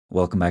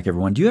Welcome back,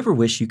 everyone. Do you ever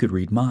wish you could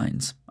read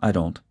minds? I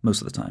don't,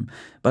 most of the time.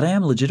 But I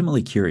am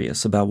legitimately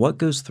curious about what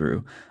goes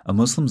through a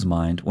Muslim's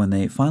mind when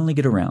they finally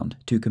get around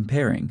to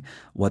comparing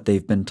what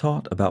they've been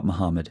taught about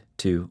Muhammad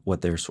to what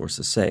their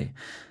sources say.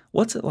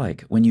 What's it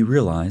like when you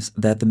realize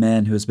that the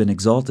man who has been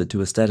exalted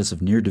to a status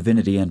of near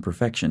divinity and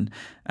perfection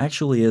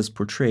actually is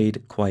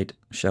portrayed quite,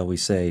 shall we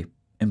say,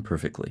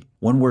 imperfectly?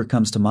 One word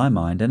comes to my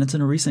mind, and it's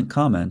in a recent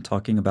comment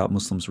talking about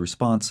Muslims'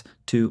 response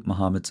to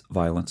Muhammad's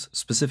violence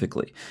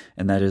specifically,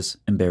 and that is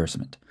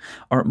embarrassment.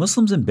 Are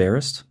Muslims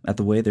embarrassed at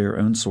the way their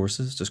own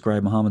sources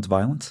describe Muhammad's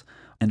violence?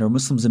 And are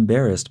Muslims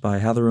embarrassed by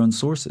how their own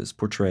sources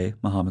portray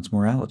Muhammad's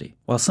morality?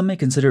 While some may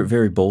consider it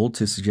very bold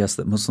to suggest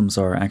that Muslims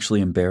are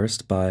actually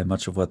embarrassed by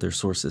much of what their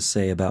sources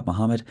say about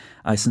Muhammad,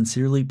 I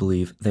sincerely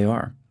believe they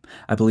are.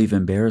 I believe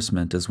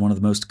embarrassment is one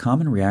of the most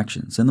common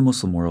reactions in the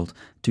Muslim world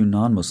to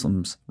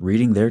non-Muslims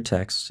reading their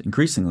texts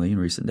increasingly in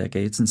recent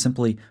decades and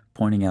simply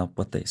pointing out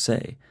what they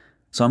say.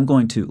 So I'm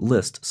going to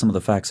list some of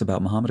the facts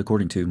about Muhammad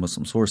according to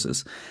Muslim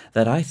sources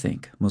that I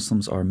think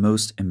Muslims are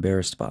most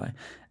embarrassed by,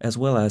 as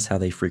well as how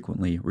they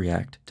frequently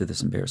react to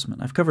this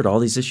embarrassment. I've covered all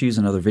these issues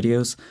in other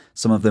videos,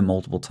 some of them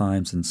multiple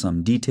times in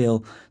some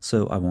detail,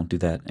 so I won't do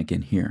that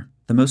again here.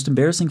 The most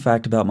embarrassing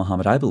fact about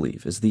Muhammad, I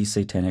believe, is the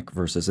satanic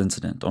verses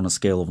incident. On a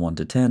scale of 1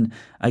 to 10,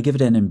 I give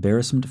it an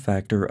embarrassment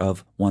factor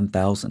of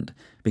 1,000,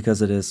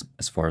 because it is,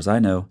 as far as I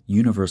know,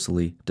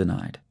 universally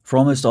denied. For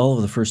almost all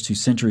of the first 2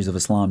 centuries of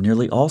Islam,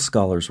 nearly all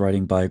scholars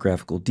writing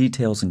biographical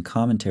details and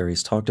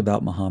commentaries talked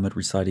about Muhammad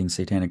reciting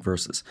satanic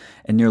verses,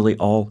 and nearly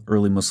all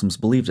early Muslims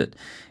believed it.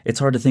 It's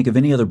hard to think of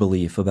any other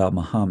belief about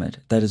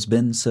Muhammad that has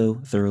been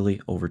so thoroughly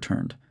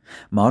overturned.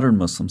 Modern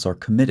Muslims are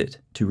committed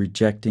to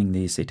rejecting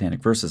these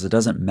satanic verses. It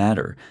doesn't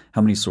matter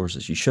how many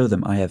sources you show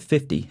them. I have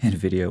 50 in a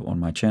video on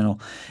my channel.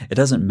 It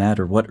doesn't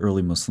matter what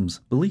early Muslims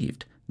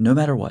believed. No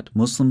matter what,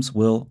 Muslims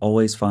will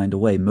always find a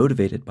way,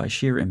 motivated by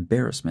sheer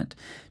embarrassment,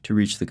 to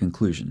reach the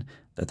conclusion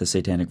that the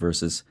satanic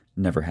verses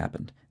never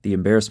happened. The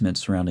embarrassment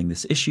surrounding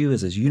this issue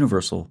is as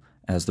universal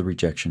as the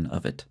rejection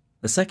of it.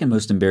 The second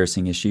most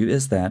embarrassing issue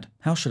is that,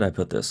 how should I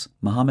put this,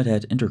 Muhammad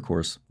had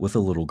intercourse with a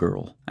little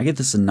girl. I give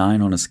this a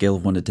 9 on a scale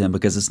of 1 to 10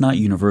 because it's not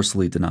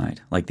universally denied,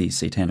 like these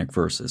satanic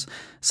verses.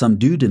 Some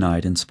do deny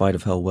it in spite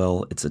of how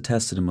well it's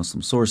attested in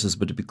Muslim sources,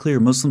 but to be clear,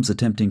 Muslims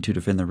attempting to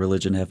defend their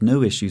religion have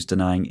no issues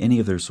denying any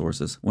of their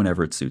sources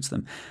whenever it suits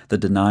them. The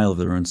denial of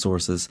their own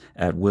sources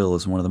at will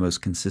is one of the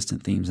most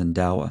consistent themes in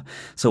Dawah.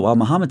 So while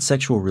Muhammad's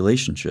sexual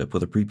relationship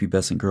with a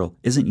prepubescent girl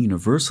isn't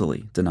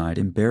universally denied,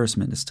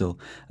 embarrassment is still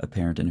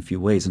apparent in a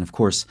few ways. And of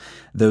course,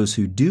 those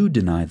who do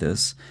deny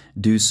this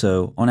do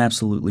so on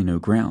absolutely no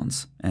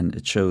grounds, and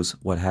it shows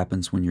what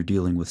happens when you're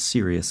dealing with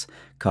serious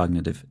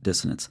cognitive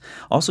dissonance.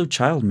 Also,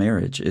 child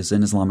marriage is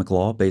in Islamic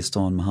law based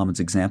on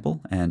Muhammad's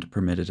example and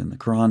permitted in the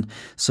Quran,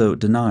 so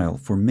denial,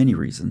 for many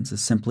reasons,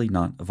 is simply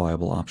not a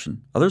viable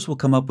option. Others will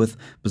come up with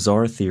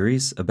bizarre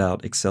theories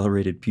about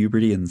accelerated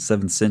puberty in the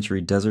 7th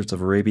century deserts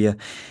of Arabia,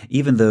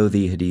 even though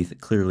the Hadith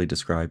clearly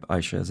describe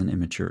Aisha as an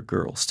immature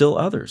girl. Still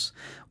others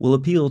will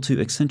appeal to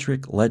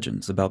eccentric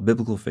legends about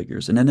biblical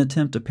figures in an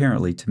attempt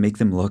apparently to make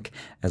them look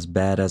as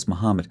bad as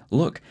Muhammad.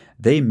 Look,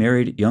 they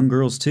married young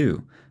girls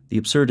too. The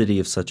absurdity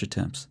of such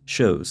attempts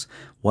shows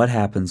what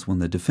happens when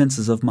the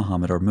defenses of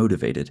Muhammad are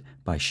motivated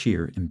by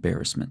sheer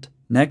embarrassment.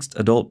 Next,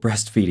 adult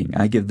breastfeeding.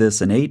 I give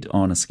this an 8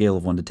 on a scale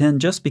of 1 to 10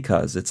 just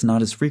because it's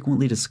not as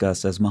frequently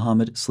discussed as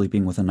Muhammad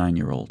sleeping with a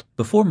 9-year-old.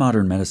 Before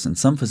modern medicine,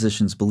 some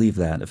physicians believed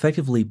that,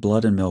 effectively,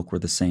 blood and milk were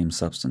the same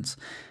substance,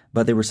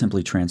 but they were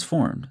simply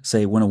transformed,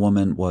 say when a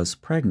woman was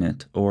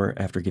pregnant or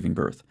after giving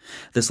birth.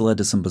 This led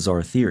to some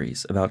bizarre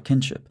theories about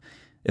kinship.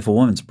 If a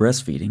woman's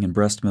breastfeeding and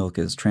breast milk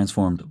is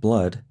transformed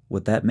blood,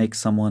 would that make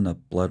someone a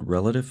blood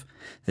relative?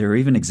 There are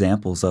even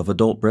examples of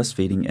adult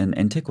breastfeeding in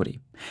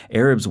antiquity.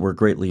 Arabs were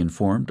greatly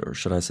informed, or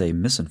should I say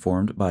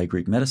misinformed, by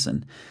Greek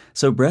medicine.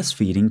 So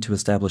breastfeeding to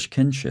establish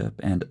kinship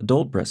and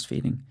adult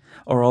breastfeeding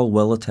are all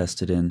well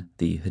attested in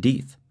the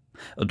Hadith.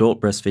 Adult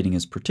breastfeeding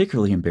is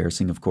particularly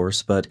embarrassing, of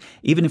course, but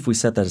even if we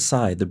set that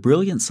aside, the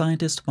brilliant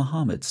scientist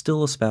Muhammad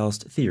still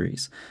espoused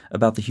theories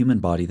about the human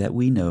body that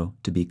we know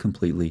to be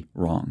completely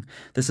wrong.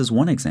 This is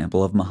one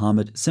example of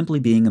Muhammad simply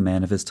being a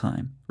man of his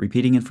time,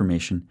 repeating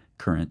information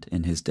current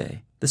in his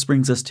day. This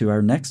brings us to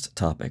our next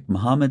topic,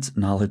 Muhammad's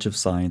knowledge of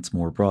science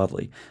more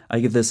broadly. I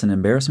give this an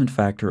embarrassment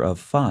factor of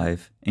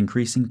 5,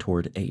 increasing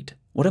toward 8.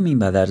 What I mean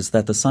by that is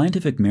that the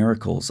scientific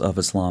miracles of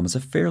Islam is a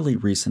fairly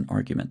recent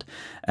argument.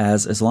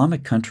 As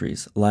Islamic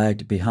countries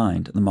lagged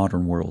behind the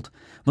modern world,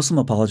 Muslim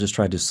apologists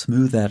tried to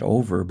smooth that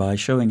over by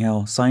showing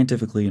how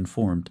scientifically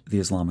informed the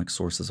Islamic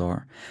sources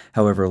are.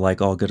 However,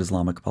 like all good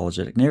Islamic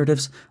apologetic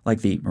narratives,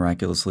 like the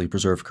miraculously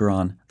preserved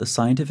Quran, the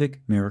scientific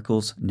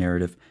miracles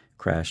narrative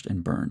crashed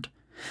and burned.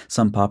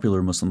 Some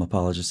popular Muslim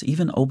apologists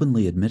even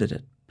openly admitted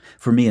it.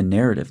 For me, a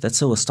narrative that's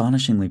so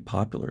astonishingly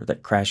popular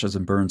that crashes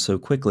and burns so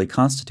quickly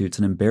constitutes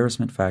an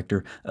embarrassment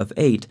factor of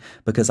 8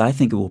 because I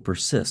think it will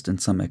persist in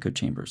some echo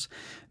chambers.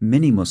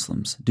 Many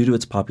Muslims, due to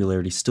its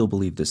popularity, still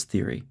believe this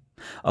theory.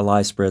 A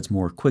lie spreads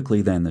more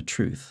quickly than the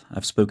truth.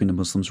 I've spoken to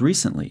Muslims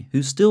recently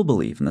who still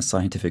believe in the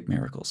scientific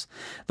miracles.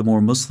 The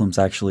more Muslims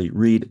actually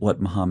read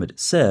what Muhammad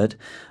said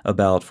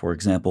about, for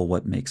example,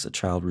 what makes a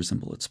child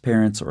resemble its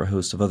parents or a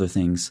host of other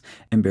things,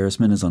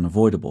 embarrassment is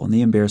unavoidable and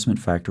the embarrassment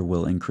factor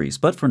will increase.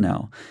 But for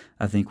now,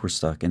 I think we're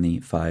stuck in the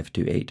 5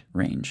 to 8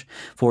 range.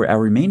 For our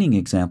remaining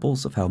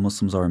examples of how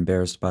Muslims are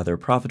embarrassed by their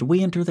prophet,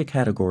 we enter the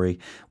category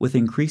with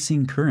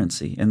increasing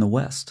currency in the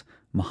West.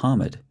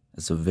 Muhammad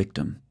as a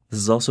victim. This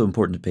is also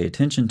important to pay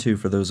attention to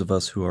for those of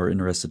us who are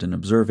interested in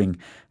observing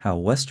how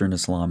Western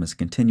Islam is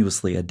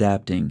continuously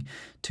adapting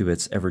to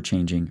its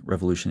ever-changing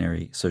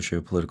revolutionary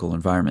socio-political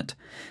environment.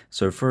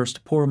 So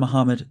first, poor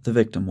Muhammad, the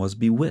victim, was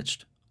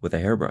bewitched with a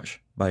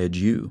hairbrush by a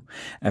Jew.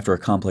 After a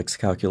complex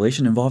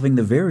calculation involving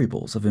the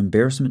variables of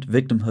embarrassment,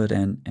 victimhood,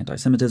 and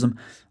anti-Semitism,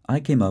 I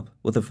came up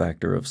with a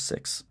factor of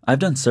 6. I've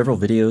done several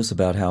videos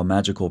about how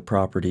magical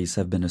properties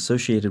have been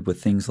associated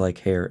with things like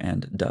hair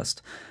and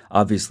dust.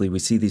 Obviously, we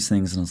see these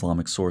things in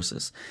Islamic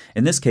sources.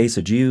 In this case,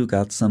 a Jew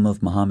got some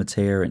of Muhammad's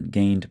hair and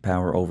gained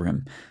power over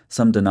him.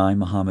 Some deny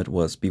Muhammad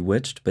was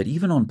bewitched, but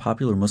even on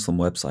popular Muslim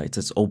websites,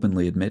 it's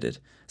openly admitted.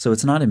 So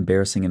it's not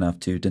embarrassing enough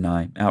to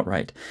deny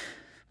outright.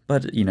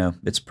 But,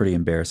 it's pretty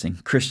embarrassing.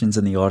 Christians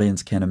in the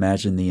audience can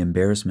imagine the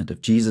embarrassment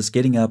of Jesus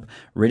getting up,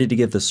 ready to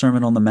give the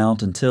Sermon on the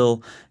Mount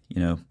until,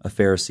 a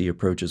Pharisee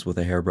approaches with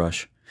a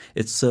hairbrush.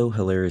 It's so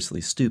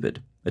hilariously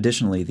stupid.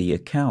 Additionally, the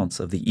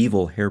accounts of the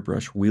evil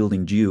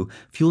hairbrush-wielding Jew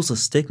fuels a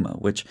stigma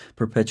which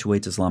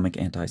perpetuates Islamic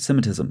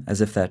anti-Semitism as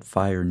if that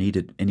fire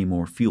needed any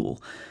more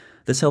fuel.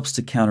 This helps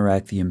to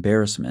counteract the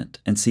embarrassment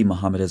and see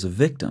Muhammad as a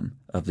victim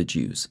of the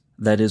Jews.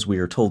 That is, we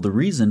are told the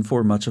reason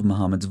for much of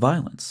Muhammad's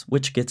violence,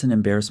 which gets an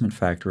embarrassment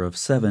factor of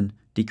 7,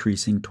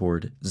 decreasing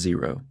toward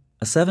 0.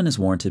 A 7 is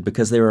warranted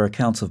because there are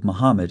accounts of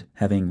Muhammad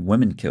having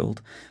women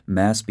killed,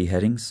 mass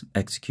beheadings,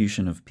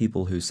 execution of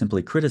people who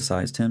simply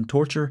criticized him,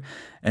 torture,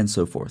 and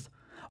so forth.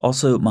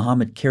 Also,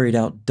 Muhammad carried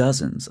out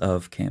dozens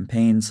of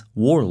campaigns.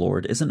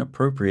 Warlord isn't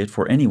appropriate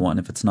for anyone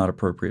if it's not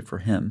appropriate for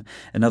him.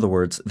 In other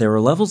words, there are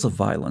levels of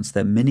violence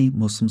that many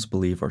Muslims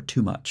believe are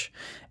too much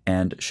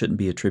and shouldn't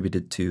be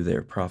attributed to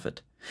their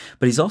prophet.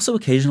 But he's also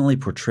occasionally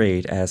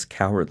portrayed as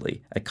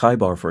cowardly. At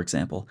Khaybar, for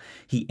example,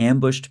 he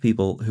ambushed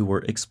people who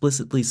were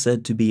explicitly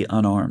said to be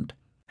unarmed.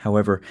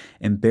 However,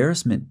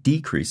 embarrassment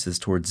decreases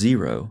toward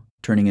 0,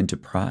 turning into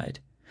pride.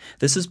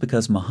 This is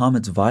because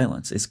Muhammad's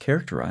violence is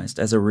characterized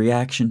as a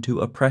reaction to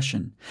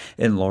oppression,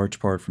 in large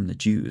part from the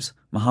Jews.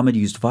 Muhammad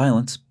used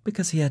violence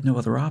because he had no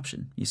other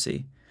option, you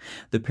see.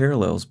 The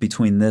parallels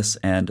between this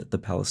and the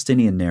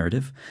Palestinian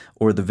narrative,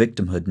 or the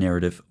victimhood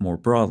narrative more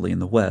broadly in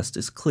the West,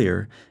 is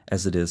clear,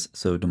 as it is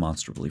so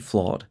demonstrably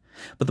flawed.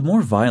 But the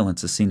more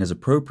violence is seen as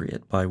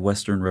appropriate by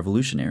Western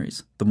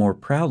revolutionaries, the more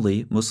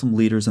proudly Muslim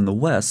leaders in the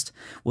West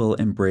will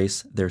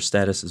embrace their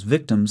status as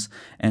victims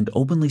and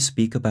openly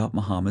speak about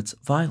Muhammad's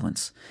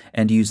violence,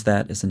 and use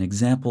that as an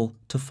example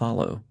to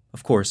follow.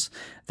 Of course,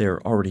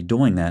 they're already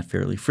doing that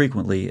fairly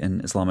frequently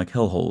in Islamic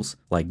hellholes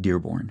like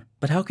Dearborn.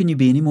 But how can you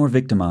be any more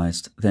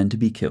victimized than to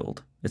be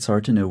killed? It's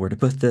hard to know where to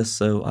put this,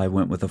 so I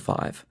went with a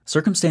 5.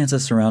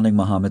 Circumstances surrounding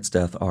Muhammad's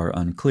death are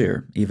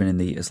unclear, even in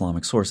the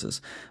Islamic sources,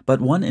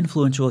 but one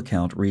influential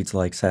account reads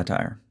like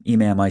satire.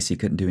 Imam Isi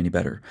couldn't do any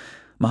better.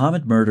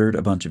 Muhammad murdered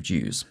a bunch of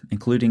Jews,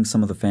 including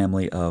some of the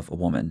family of a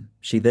woman.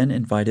 She then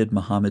invited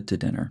Muhammad to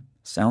dinner.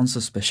 Sounds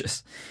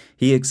suspicious.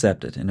 He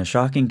accepted. In a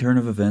shocking turn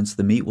of events,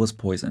 the meat was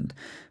poisoned.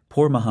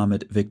 Poor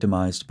Muhammad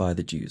victimized by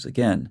the Jews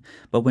again.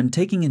 But when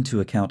taking into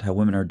account how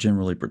women are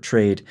generally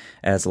portrayed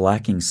as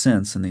lacking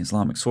sense in the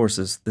Islamic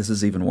sources, this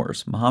is even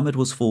worse. Muhammad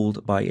was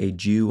fooled by a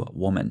Jew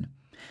woman,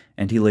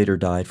 and he later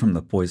died from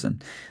the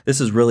poison.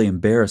 This is really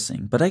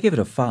embarrassing, but I give it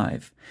a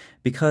 5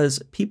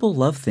 because people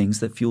love things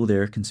that fuel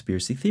their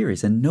conspiracy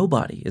theories, and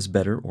nobody is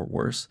better or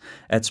worse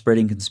at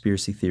spreading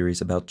conspiracy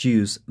theories about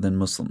Jews than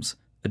Muslims.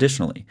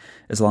 Additionally,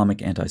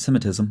 Islamic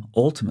anti-Semitism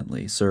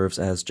ultimately serves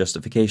as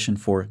justification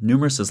for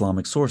numerous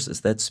Islamic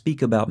sources that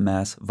speak about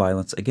mass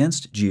violence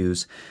against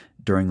Jews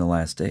during the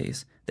last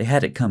days. They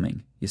had it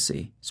coming, you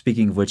see.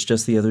 Speaking of which,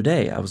 just the other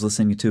day, I was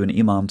listening to an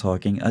imam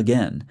talking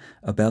again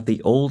about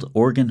the old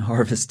organ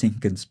harvesting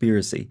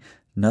conspiracy.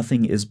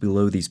 Nothing is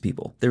below these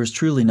people. There is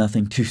truly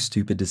nothing too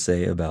stupid to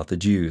say about the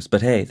Jews.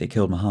 But hey, they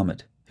killed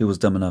Muhammad, who was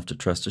dumb enough to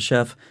trust a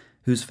chef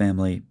whose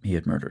family he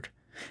had murdered.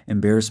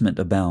 Embarrassment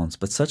abounds,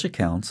 but such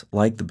accounts,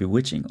 like the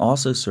bewitching,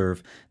 also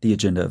serve the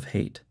agenda of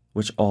hate,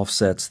 which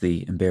offsets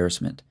the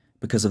embarrassment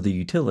because of the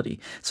utility.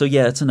 So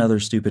yeah, it's another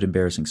stupid,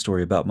 embarrassing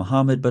story about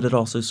Muhammad, but it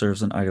also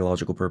serves an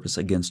ideological purpose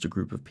against a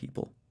group of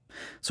people.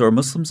 So are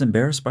Muslims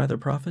embarrassed by their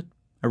prophet?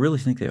 I really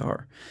think they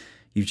are.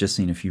 You've just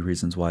seen a few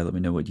reasons why. Let me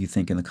know what you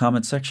think in the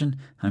comments section.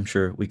 I'm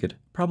sure we could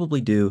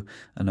probably do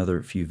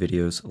another few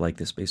videos like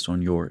this based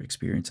on your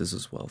experiences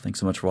as well.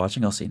 Thanks so much for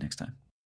watching. I'll see you next time.